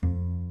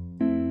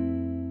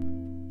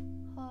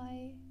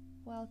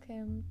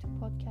welcome to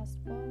Podcast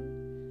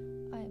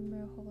 1. I am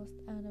your host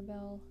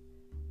Annabelle,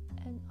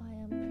 and I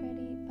am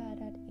pretty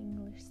bad at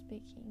English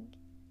speaking,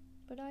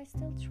 but I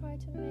still try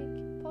to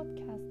make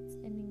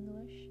podcasts in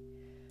English.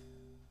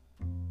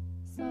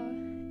 So,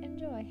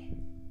 enjoy.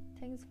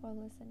 Thanks for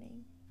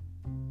listening.